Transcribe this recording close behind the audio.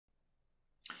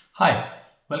Hi,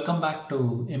 welcome back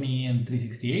to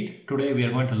MEEN368. Today we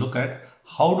are going to look at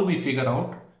how do we figure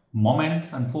out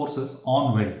moments and forces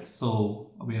on welds. So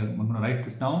I'm going to write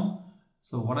this down.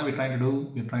 So what are we trying to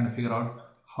do? We're trying to figure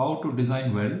out how to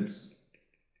design welds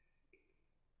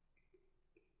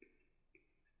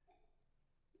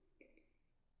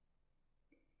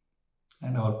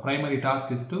and our primary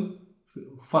task is to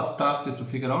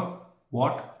figure out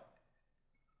what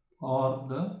are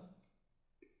the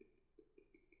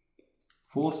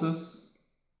forces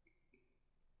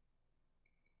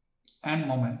and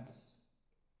moments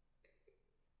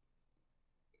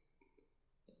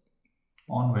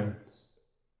on welds.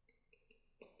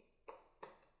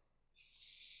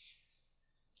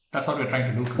 That's what we're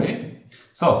trying to do today.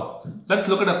 So let's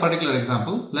look at a particular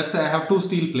example. Let's say I have two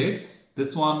steel plates,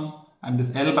 this one and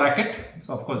this L bracket.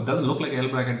 So of course it doesn't look like L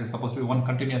bracket, it's supposed to be one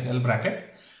continuous L bracket,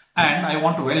 and I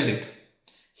want to weld it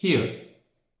here.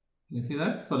 You see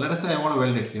that? So let us say I want to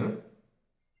weld it here.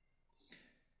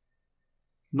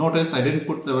 Notice I didn't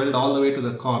put the weld all the way to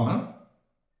the corner,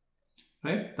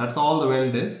 right? That's all the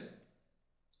weld is,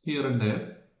 here and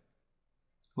there,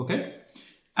 okay?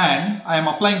 And I am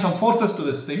applying some forces to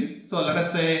this thing. So let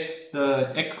us say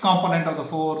the X component of the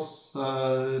force,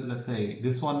 let's say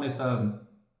this one is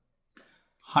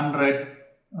 100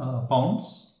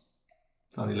 pounds.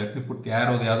 Sorry, let me put the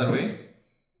arrow the other way.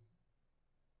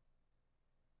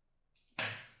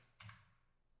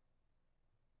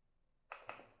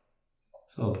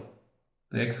 So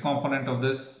the X component of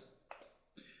this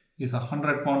is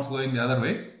 100 pounds going the other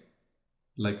way,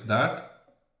 like that,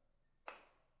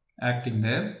 acting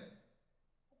there.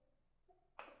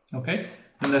 Okay.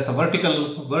 Then there's a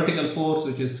vertical force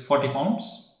which is 40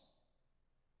 pounds.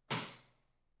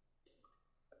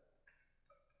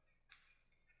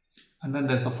 And then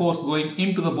there's a force going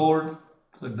into the board.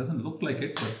 So it doesn't look like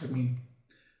it, but let me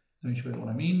show you what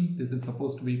I mean. This is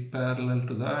supposed to be parallel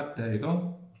to that. There you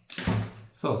go.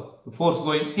 So the force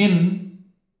going in,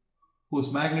 whose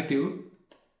magnitude,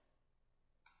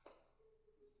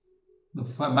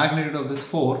 the magnitude of this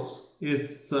force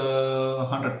is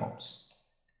 100 pounds.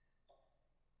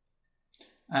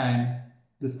 And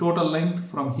this total length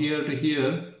from here to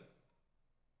here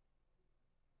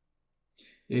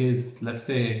is, let's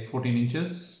say, 14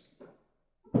 inches.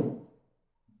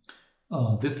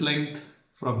 This length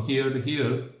from here to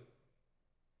here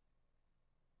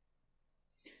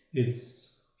is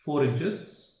 4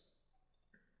 inches.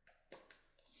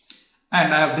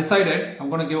 And I have decided I'm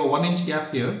going to give a 1 inch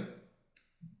gap here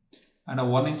and a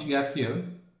 1 inch gap here.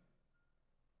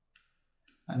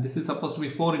 And this is supposed to be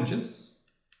 4 inches.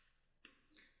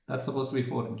 That's supposed to be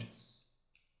 4 inches.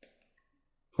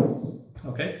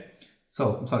 Okay.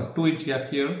 So, I'm sorry, 2 inch gap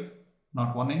here,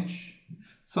 not 1 inch.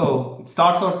 So, it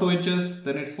starts out 2 inches,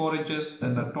 then it's 4 inches,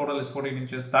 then the total is 14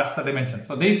 inches. That's the dimension.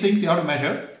 So, these things you have to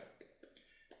measure.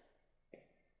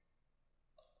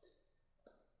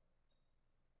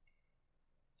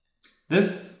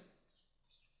 This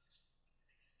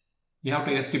you have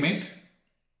to estimate.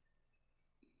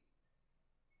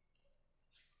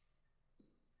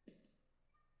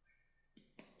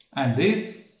 And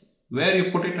this, where you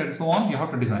put it and so on, you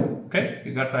have to design. Okay,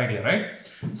 you got the idea,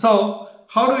 right? So,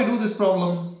 how do we do this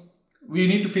problem? We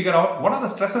need to figure out what are the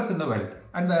stresses in the weld.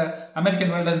 And the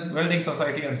American Welding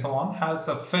Society and so on has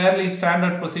a fairly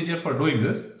standard procedure for doing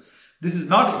this. This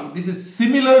is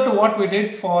similar to what we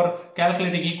did for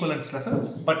calculating equivalent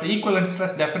stresses, but the equivalent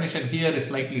stress definition here is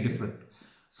slightly different.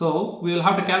 So we will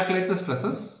have to calculate the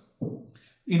stresses.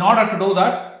 In order to do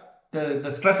that,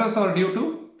 the stresses are due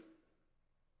to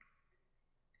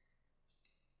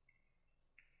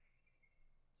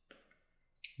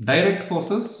direct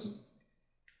forces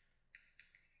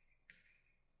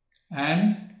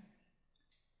and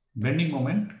bending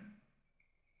moment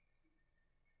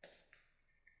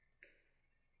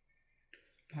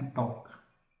and torque.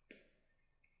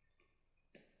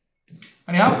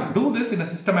 And you have to do this in a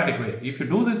systematic way. If you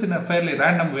do this in a fairly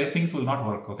random way, things will not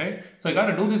work, okay? So you got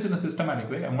to do this in a systematic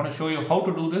way. I'm going to show you how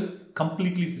to do this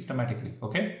completely systematically,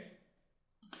 okay?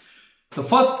 The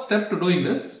first step to doing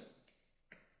this,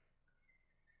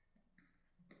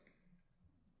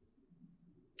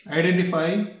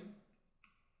 identify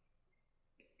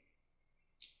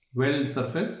weld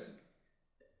surface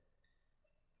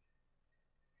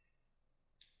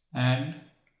and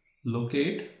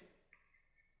locate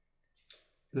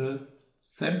the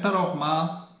center of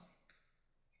mass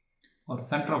or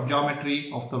center of geometry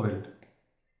of the weld.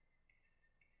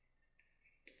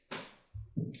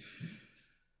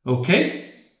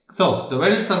 Okay, so the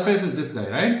weld surface is this guy,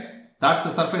 right? That's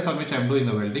the surface on which I am doing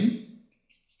the welding.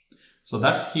 So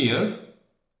that's here.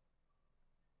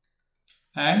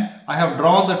 and I have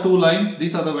drawn the two lines.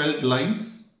 These are the weld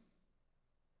lines.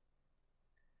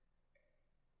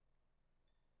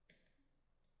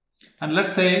 And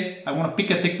let's say I want to pick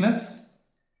a thickness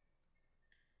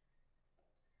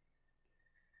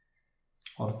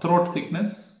or throat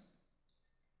thickness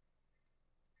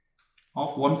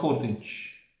of 1/4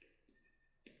 inch.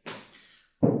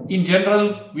 In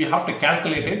general, we have to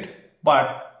calculate it,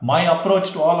 but my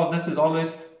approach to all of this is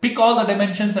always pick all the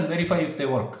dimensions and verify if they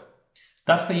work.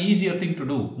 That's the easier thing to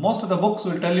do. Most of the books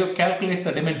will tell you calculate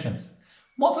the dimensions.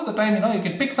 Most of the time, you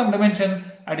can pick some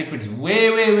dimension, and if it's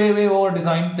way over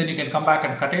designed, then you can come back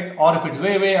and cut it. Or if it's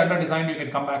way under designed, you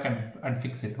can come back and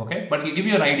fix it. Okay, but it will give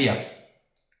you an idea.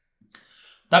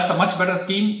 That's a much better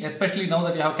scheme, especially now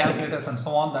that you have calculators and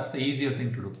so on. That's the easier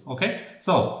thing to do. Okay,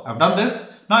 so I've done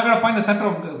this. Now I got to find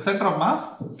the center of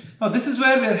mass. Now this is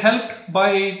where we are helped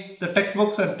by the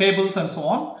textbooks and tables and so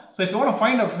on. So if you want to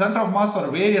find a center of mass for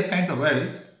various kinds of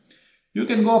welds, you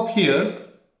can go up here.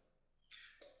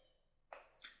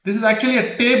 This is actually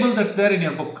a table that's there in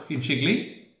your book in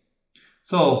Shigley.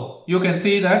 So you can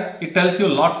see that it tells you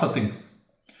lots of things.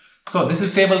 So this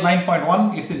is table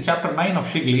 9.1. It's in chapter 9 of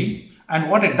Shigley. And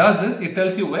what it does is it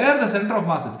tells you where the center of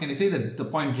mass is. Can you see the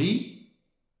point G?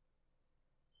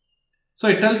 So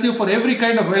it tells you for every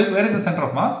kind of weld where is the center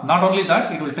of mass. Not only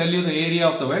that, it will tell you the area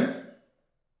of the weld.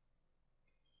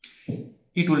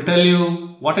 It will tell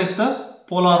you what is the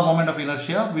polar moment of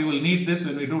inertia. We will need this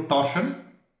when we do torsion.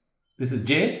 This is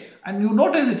J, and you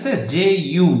notice it says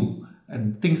JU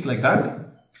and things like that.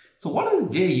 So what does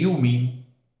JU mean?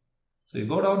 So you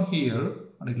go down here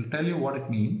and it will tell you what it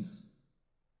means.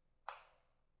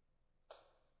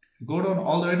 You go down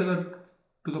all the way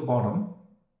to the bottom.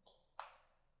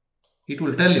 It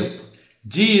will tell you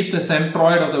G is the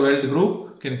centroid of the weld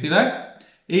group. Can you see that?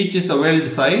 H is the weld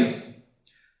size.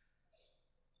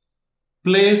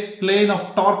 Plane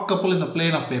of torque couple in the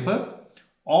plane of paper.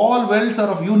 All welds are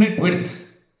of unit width.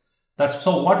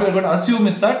 So what we are going to assume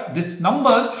is that these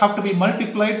numbers have to be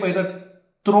multiplied by the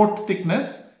throat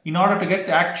thickness in order to get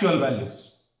the actual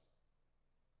values.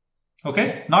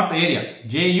 Okay, not the area.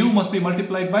 JU must be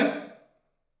multiplied by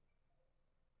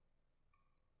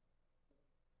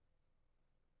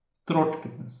throat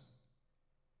thickness.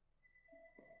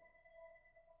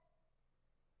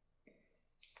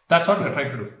 That's what we are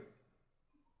trying to do.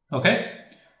 Okay,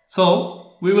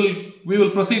 so we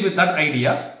will proceed with that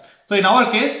idea. So in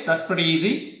our case, that's pretty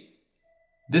easy.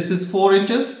 This is 4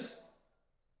 inches.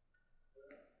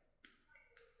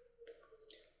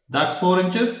 That's 4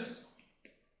 inches.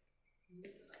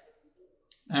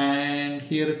 And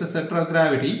here is the center of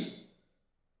gravity.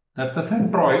 That's the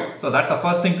centroid. So that's the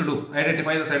first thing to do.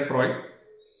 Identify the centroid.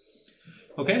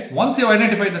 Okay. Once you have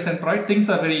identified the centroid, things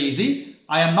are very easy.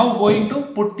 I am now going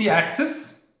to put the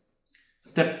axis.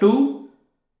 Step 2.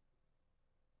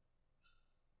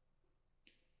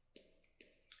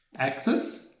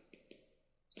 Axis.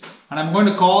 And I'm going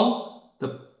to call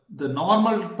the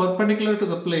normal perpendicular to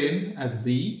the plane as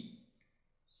Z.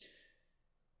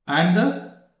 And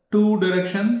the two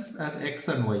directions as X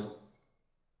and Y.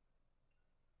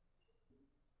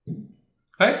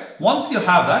 Right? Once you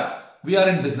have that, we are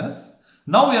in business.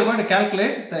 Now we are going to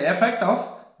calculate the effect of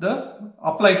the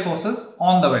applied forces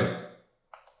on the weld.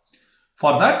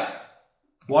 For that,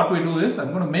 what we do is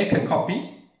I'm going to make a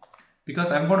copy because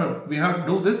we have to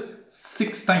do this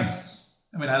 6 times.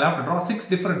 I'll have to draw 6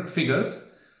 different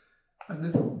figures. And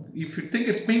this, if you think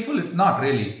it's painful, it's not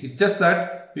really. It's just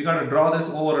that we got to draw this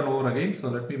over and over again. So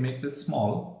let me make this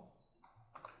small.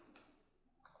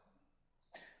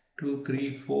 2,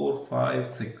 3, 4, 5,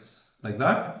 6, like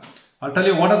that. I'll tell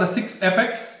you what are the 6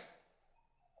 effects.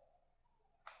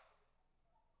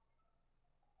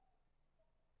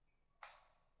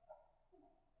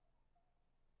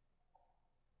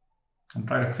 I'm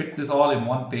trying to fit this all in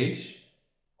one page.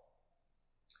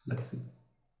 Let's see.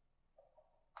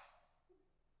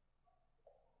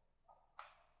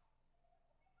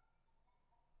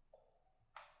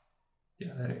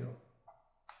 Yeah, there you go.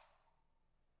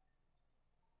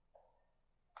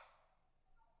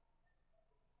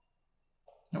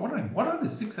 Now what are the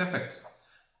 6 effects?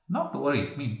 Not to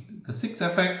worry. The 6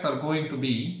 effects are going to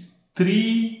be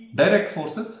 3 direct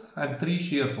forces and 3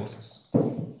 shear forces.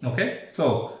 Okay,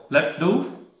 so let's do.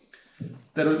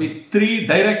 There will be 3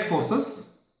 direct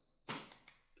forces.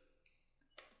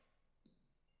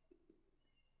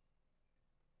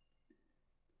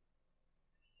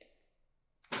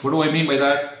 What do I mean by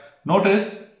that?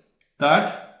 Notice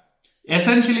that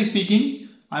essentially speaking,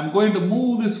 I'm going to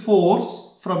move this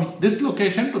force from this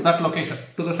location to that location,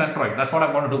 to the centroid. That's what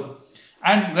I'm going to do.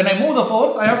 And when I move the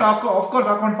force, I have to of course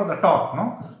account for the torque,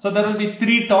 no? So there will be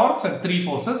 3 torques and 3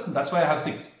 forces. That's why I have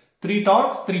 6. 3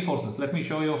 torques, 3 forces. Let me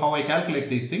show you how I calculate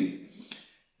these things.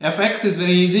 Fx is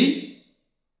very easy.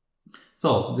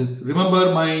 So this,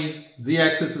 remember my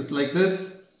z-axis is like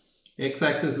this,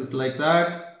 x-axis is like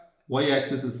that,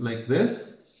 y-axis is like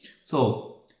this.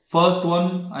 So first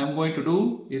one I am going to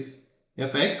do is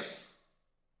Fx.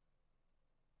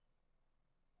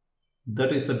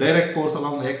 That is the direct force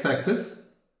along the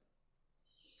x-axis.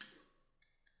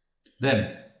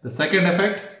 Then the second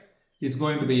effect is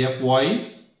going to be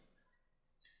Fy,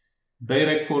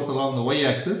 direct force along the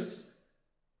y-axis.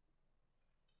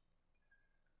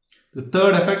 The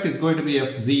third effect is going to be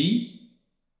Fz,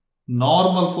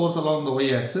 normal force along the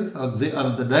y-axis, or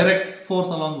the direct force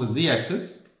along the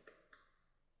z-axis.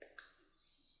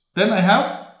 Then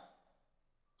I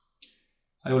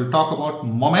will talk about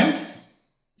moments.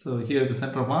 So here is the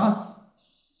center of mass.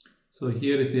 So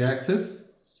here is the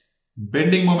axis.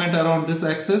 Bending moment around this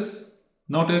axis.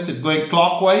 Notice it's going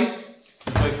clockwise.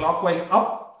 It's going clockwise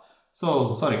up.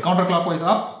 So sorry, counterclockwise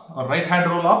up, or right hand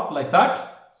rule up like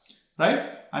that, right?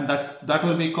 And that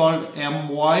will be called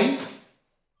My.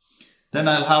 Then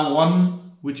I'll have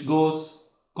one which goes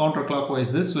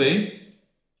counterclockwise this way.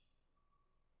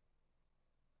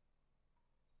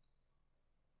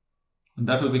 And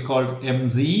that will be called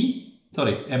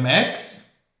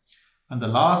Mx. And the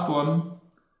last one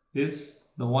is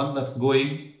the one that's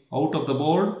going out of the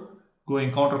board,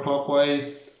 going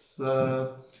counterclockwise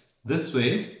this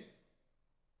way.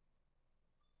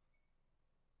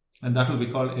 And that will be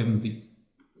called Mz.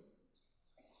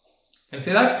 Can you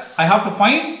see that? I have to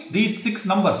find these 6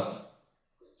 numbers.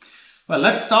 Well,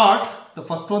 let's start. The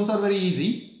first ones are very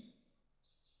easy.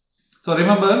 So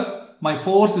remember, my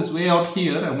force is way out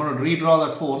here. I'm going to redraw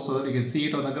that force so that you can see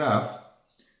it on the graph.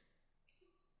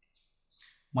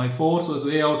 My force was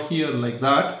way out here like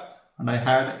that, and I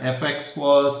had Fx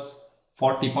was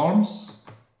 40 pounds.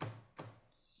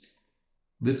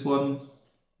 This one,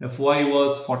 Fy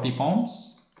was 40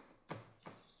 pounds.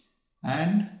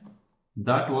 And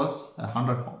that was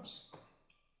 100 pounds,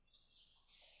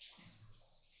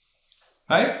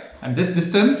 right? And this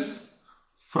distance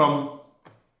from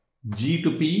G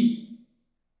to P,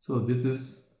 so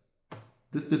this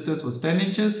distance was 10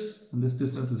 inches and this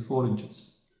distance is 4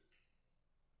 inches.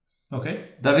 Okay,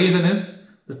 the reason is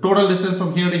the total distance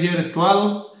from here to here is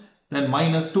 12, then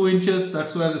minus 2 inches,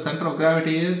 that's where the center of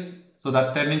gravity is, so that's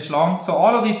 10 inch long. So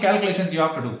all of these calculations you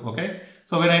have to do, okay?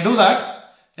 So when I do that,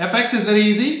 Fx is very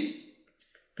easy.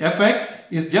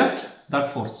 Fx is just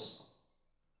that force,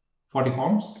 40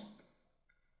 pounds.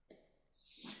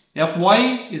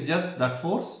 Fy is just that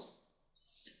force,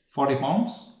 40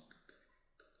 pounds.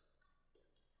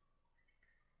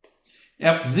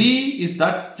 Fz is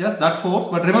just that force,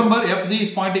 but remember Fz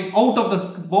is pointing out of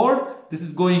the board, this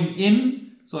is going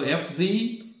in, so Fz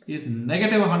is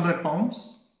negative 100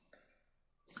 pounds.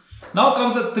 Now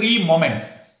comes the 3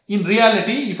 moments. In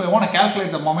reality, if I want to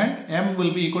calculate the moment, M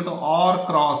will be equal to R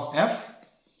cross F.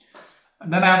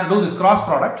 And then I have to do this cross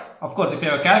product. Of course, if you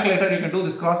have a calculator, you can do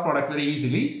this cross product very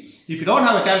easily. If you don't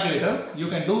have a calculator, you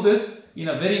can do this in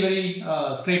a very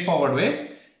straightforward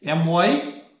way.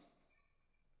 My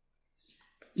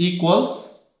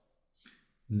equals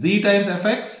Z times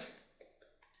Fx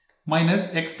minus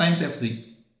X times Fz.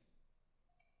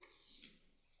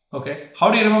 Okay, how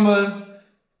do you remember?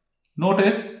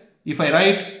 Notice, if I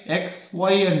write X,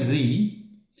 Y and Z,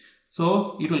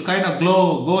 so it will kind of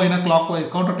go in a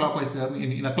counterclockwise,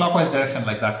 in a clockwise direction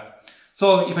like that.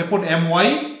 So if I put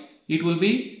My, it will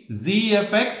be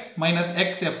ZFX minus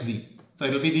XFZ. So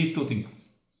it will be these 2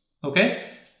 things. Okay.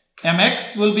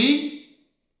 Mx will be,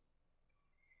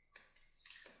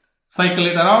 cycle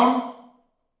it around,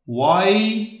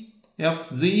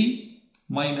 YFZ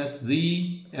minus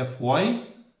ZFY,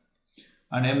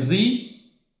 and Mz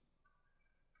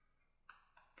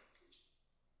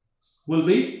will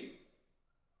be,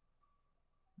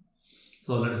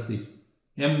 so let us see,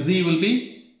 Mz will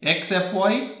be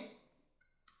Xfy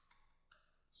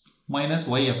minus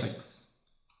Yfx.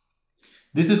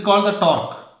 This is called the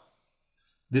torque.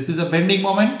 This is a bending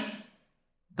moment.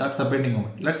 That's a bending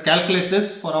moment. Let's calculate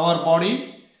this for our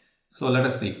body. So let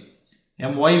us see.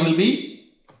 My will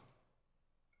be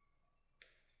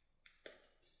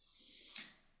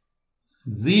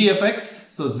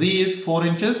Zfx. So Z is 4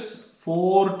 inches.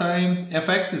 4 times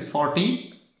Fx is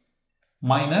 40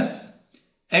 minus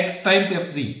X times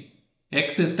Fz.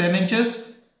 X is 10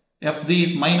 inches. Fz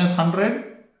is minus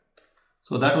 100.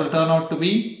 So that will turn out to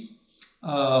be,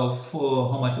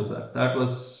 for how much was that? That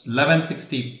was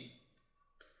 1160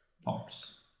 pounds,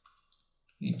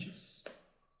 inches.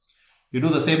 You do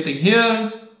the same thing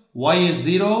here. Y is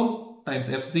 0 times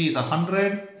Fz is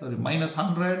 100, sorry, minus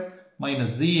 100,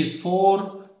 minus Z is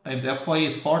 4 times Fy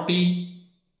is 40,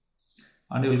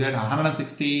 and you will get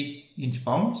 160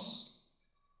 inch-pounds.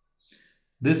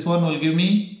 This one will give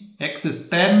me X is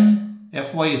 10,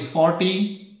 Fy is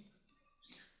 40,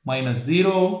 minus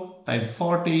 0 times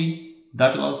 40,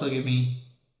 that will also give me,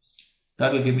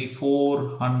 that will give me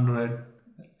 400.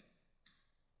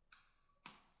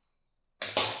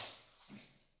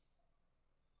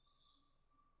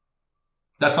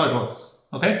 That's how it works.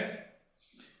 Okay.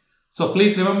 So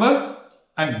please remember,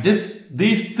 and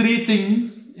these three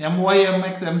things, My,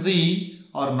 Mx, Mz,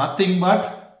 are nothing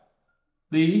but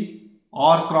the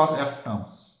R cross F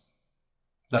terms.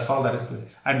 That's all that is to it.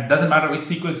 And it doesn't matter which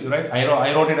sequence you write.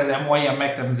 I wrote it as My,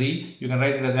 Mx, Mz. You can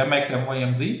write it as Mx, My,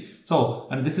 Mz. So,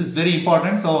 and this is very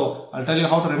important. So I'll tell you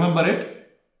how to remember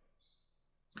it.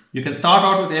 You can start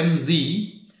out with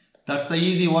Mz. That's the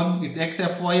easy one. It's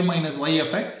Xfy minus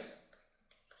Yfx.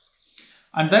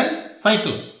 And then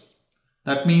cycle.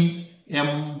 That means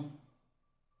X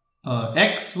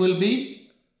will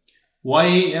be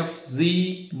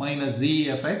Yfz minus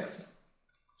Zfx.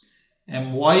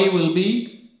 My will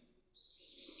be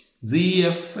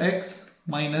Zfx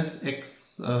minus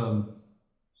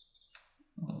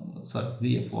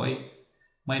Zfy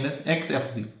minus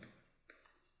Xfz.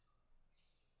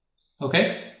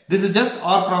 Okay, this is just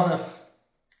R cross F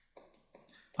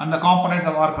and the components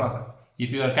of R cross F. If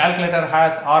your calculator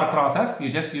has R cross F,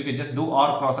 you can just do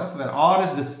R cross F, where R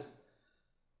is this.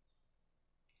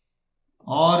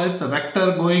 R is the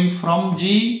vector going from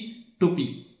G to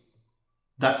P.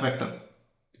 That vector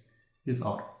is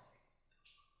R.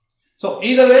 So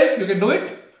either way you can do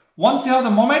it. Once you have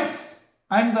the moments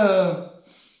and the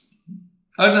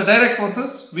direct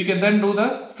forces, we can then do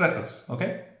the stresses.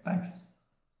 Okay, thanks.